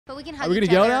But we can hug Are we each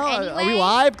gonna go other now? anyway. Are we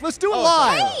live? Let's do it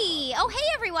live. Hey! Oh, hey,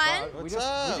 everyone. What's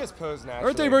up? We just posed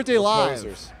naturally. Earthday Birthday We're live.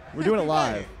 posers. We're doing it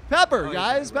live. Pepper,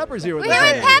 guys. Pepper's here with We're us.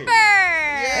 here with Pepper.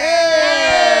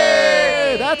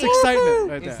 Hey, that's excitement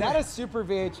right there. Is that a super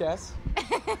VHS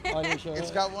on your show?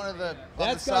 It's got one of the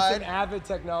That's on the got side. some Avid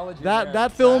technology. That there.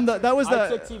 film that was I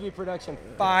took the TV production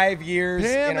 5 years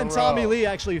Pam in a and row. Tommy Lee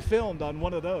actually filmed on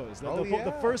one of those.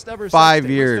 The first ever 5 sex tape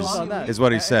was years filmed on that. is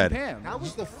what he And said. Pam. That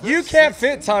was the first You can't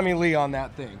fit Tommy Lee on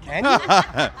that thing, can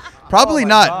you? Probably Oh my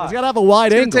not. God. It's got to have a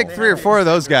wide It's angle. gonna take 3 or 4 of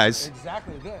those guys.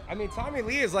 Exactly. I mean, Tommy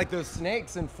Lee is like those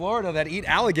snakes in Florida that eat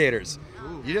alligators.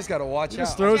 You just got to watch He out.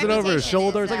 just throws it over his Reputation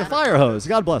shoulder. is, It's like a fire hose.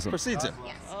 God bless him. Proceeds it.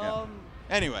 Yes.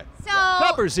 Anyway, So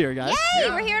Pepper's here, guys. Yay!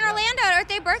 We're here in Orlando at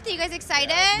Earthday Birthday. You guys excited?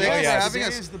 thanks yeah. for having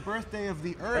Today us. is the birthday of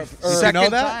the Earth.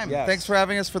 Second time. Yes. Thanks for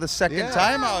having us for the second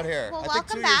time out here. Well, I think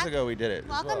welcome 2 back. years ago we did it. as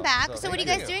Welcome well. back. So, what are you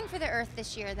thank guys doing for the Earth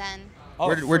this year then? Oh,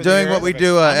 We're for doing the what we Earth.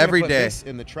 do I'm gonna every put day. this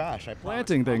in the trash. I promise.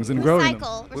 Planting things and growing them.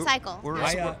 Recycle.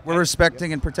 Recycle. We're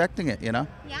respecting and protecting it, you know?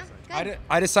 Yeah. Good.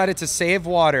 I decided to save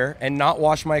water and not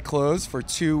wash my clothes for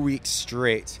 2 weeks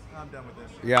straight. I'm done with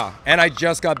this. Yeah, and I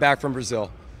just got back from Brazil,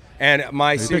 and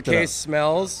my picked it up. suitcase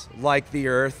smells like the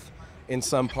earth in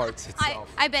some parts itself.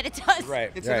 I bet it does.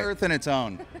 Right, It's right. an earth in its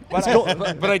own. But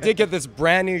I did get this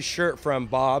brand new shirt from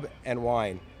Bob and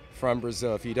Wine from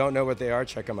Brazil. If you don't know what they are,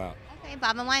 check them out. Okay,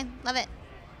 Bob and Wine. Love it.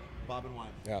 Bob and wine.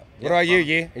 Yeah. What about you,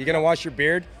 Yi? Are you gonna wash your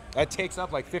beard? That takes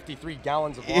up like 53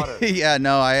 gallons of water. Yeah,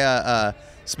 no,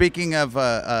 speaking of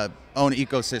own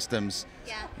ecosystems,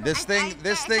 Yeah. This thing-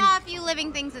 I saw a few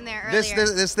living things in there earlier.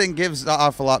 this thing gives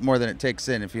off a lot more than it takes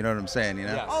in, if you know what I'm saying, you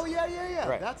know? Yes. Oh yeah.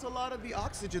 Right. That's a lot of the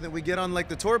oxygen that we get on like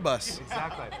the tour bus.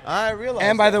 Exactly. I realize.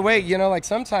 And by the way, you know, like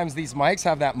sometimes these mics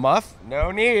have that muff.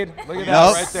 No need. Look at that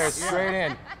Nope. right there, straight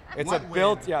in. It's What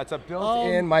it's a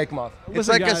built-in mic muff. It's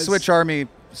Listen, like guys, a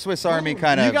Swiss Army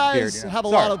kind of You guys beard. You know? have a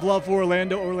Sorry. lot of love for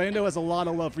Orlando. Orlando has a lot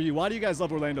of love for you. Why do you guys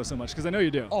love Orlando so much? Because I know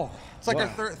you do. Oh, It's like our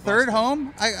third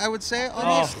home, I would say,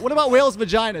 almost. What about Whale's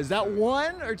Vagina? Is that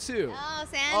 1 or 2? Oh,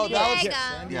 San Oh, that was Diego.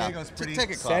 San Diego's pretty. Take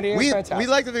a call. San Diego's We fantastic.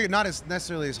 like to think not as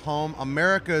necessarily as home.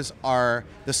 America's are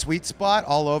the sweet spot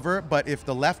all over. But if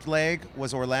the left leg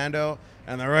was Orlando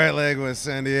and the right leg was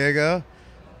San Diego,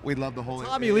 we'd love the whole.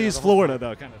 Tommy Lee's Florida,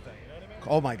 though, kind of thing. You know what I mean?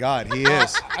 Oh my God, he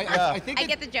is. I think I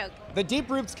get the joke. the deep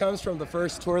roots comes from the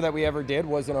first tour that we ever did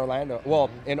was in Orlando. Well,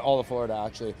 in all of Florida,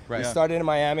 actually. Right. We Yeah. started in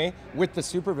Miami with the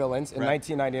Supervillains in Right.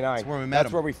 1999. That's where we met That's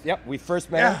him. where we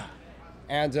first met him.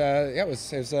 And it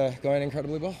was going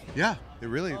incredibly well. Yeah, it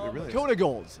really is. Kona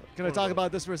Gold. Can I talk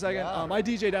about this for a second? I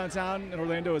DJ downtown in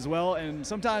Orlando as well, and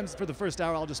sometimes for the first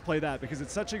hour I'll just play that because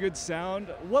it's such a good sound.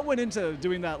 What went into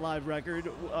doing that live record?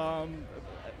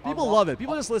 People love it.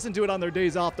 People just listen to it on their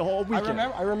days off the whole weekend.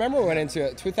 I remember we went into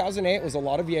it. 2008 was a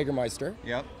lot of Jägermeister.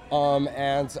 Yep.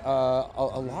 And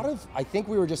a lot of, I think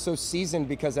we were just so seasoned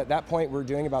because at that point we were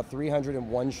doing about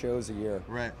 301 shows a year.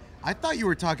 Right. I thought you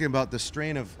were talking about the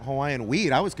strain of Hawaiian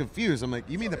weed. I was confused. I'm like,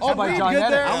 you mean the Oh, by weed? John good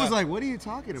Eddy. there? I was like, what are you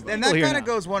talking about? And that here kind now. of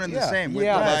goes one and the Yeah. same with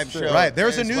Yeah, the that's live true. show. Right.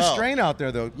 There's a as new well. strain out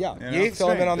there, though. Yeah. Yeah. Ye, fill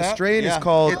them in on The that. strain Yeah. is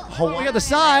called We Hawaii. got the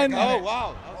sign. Oh,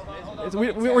 wow.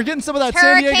 We're getting some of that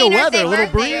San Diego Hurricane weather, a little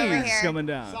Earthday Birthday over breeze here. coming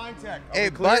down. Hey,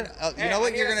 but you know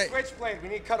what? You're gonna. Switchblade. We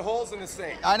need cut holes in this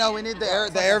thing. I know we need the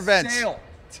air vents. Sail.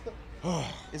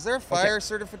 Is there a fire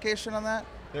certification on that?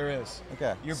 There is.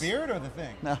 Okay. Your beard or the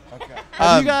thing? No. Okay.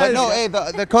 Have you But no,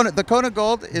 guys- hey, the Kona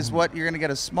Gold is what you're gonna get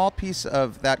a small piece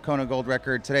of that Kona Gold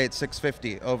record today at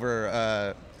 650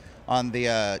 over on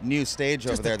the new stage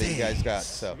over there that you guys got.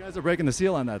 So You guys are breaking the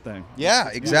seal on that thing. yeah,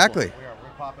 exactly. We're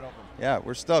popping open. Yeah,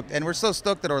 we're stoked, and we're so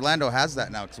stoked that Orlando has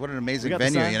that now. Because what an amazing got the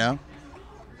venue, sign? you know.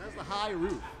 That's the high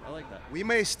roof. I like that. We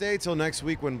may stay till next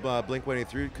week when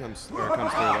Blink-183 comes through. That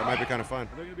might be kind of fun.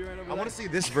 They're gonna be right over I there. want to see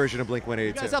this version of You guys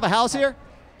Blink-182. have a house here?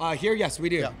 Here, yes, we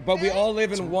do. But we all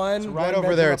live in one. Right one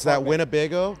over there. bedroom It's that apartment.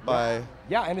 Winnebago by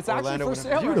Yeah, and it's Orlando, actually for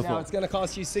sale right Beautiful. now. It's going to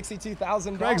cost you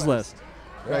 $62,000. Craigslist.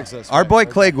 Craigslist. Our boy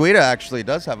Clay Guida actually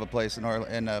does have a place in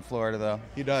Florida, though.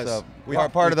 He does. So We-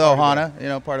 part of the we partied Ohana, you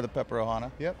know, part of the Pepper Ohana.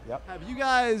 Yep. Have you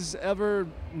guys ever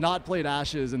not played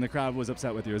Ashes and the crowd was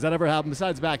upset with you? Has that ever happened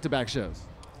besides back-to-back shows?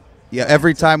 Yeah,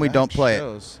 every time we don't play it.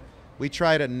 Shows. We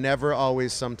try to never,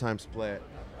 always, sometimes play it.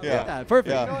 Yeah,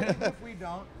 perfect. Yeah. If we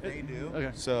don't, they do.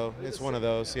 Okay. So it's one of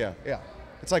those. Yeah.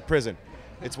 It's like prison.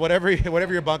 It's whatever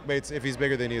your bunkmates, if he's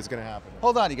bigger than you, it's going to happen.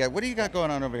 Hold on, you guys. What do you got going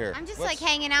on over here? I'm just What's- like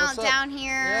hanging out what's up? down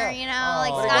here, Yeah. you know,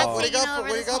 like What do you got- Scott's what do you taking got for- over what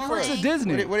do you this got whole for us? thing. It's a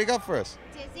Disney. What do you got for us?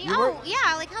 Disney? Oh,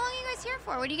 yeah, like how long are you guys here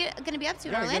for? What are you going to be up to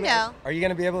in Orlando? Are you going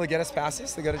to be able to get us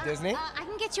passes to go to Disney? I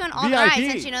can get you on all the rides, VIP.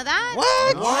 didn't you know that?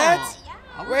 What? What?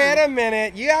 Wait a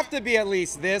minute. You have to be at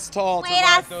least this tall to Wait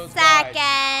ride a those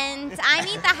second. I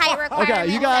meet the height requirements,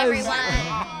 Okay, you guys.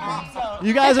 everyone.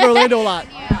 You guys in Orlando a lot.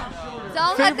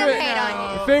 Don't let them hate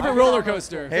on you. Favorite roller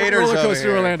coaster. Haters roller over coaster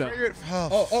here. Orlando.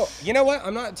 Oh, you know what?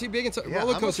 I'm not too big into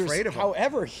roller I'm coasters. afraid of 'em.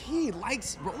 However, he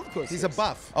likes roller coasters. He's a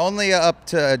buff. Only up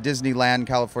to Disneyland,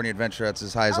 California Adventure. That's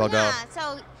as high as Oh, I'll go. yeah.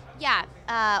 So,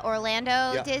 yeah, Orlando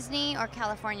Yeah. Disney or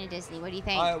California Disney? What do you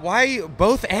think? Why you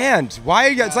both and? Why are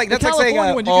you? It's like The that's like saying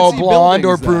California one, you can see blonde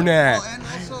or buildings, though. brunette.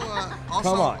 And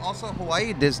Come on. also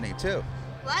Hawaii Disney too.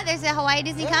 What? There's a Hawaii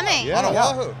Disney coming. Yeah. On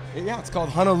Oahu. Yeah, it's called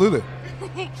Honolulu.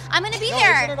 I'm gonna be No,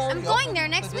 there. isn't it already I'm going open? there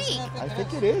next The week. Disney- I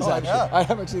think it is. Oh, actually. yeah.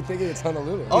 I'm actually thinking it's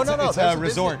Honolulu. Oh It's no, a- no, it's there's a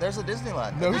resort. There's a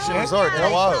Disneyland. No There's shit. a resort in Yeah,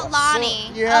 Oahu. it's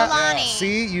Alani. yeah. Alani.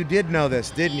 See, you did know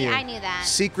this, didn't you? I knew that.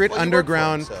 Secret Well, you work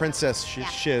underground for it, so. princess Yeah.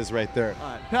 shiz right there.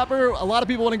 Pepper, a lot of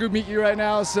people want to go meet you right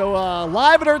now. So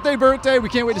live at Earthday Birthday. We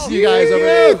can't wait to see you guys over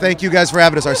there. Thank you guys for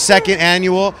having us. Our second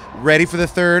annual, ready for the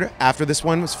third after this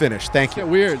one was finished. Thank you. Get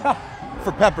weird.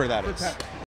 For Pepper, that is.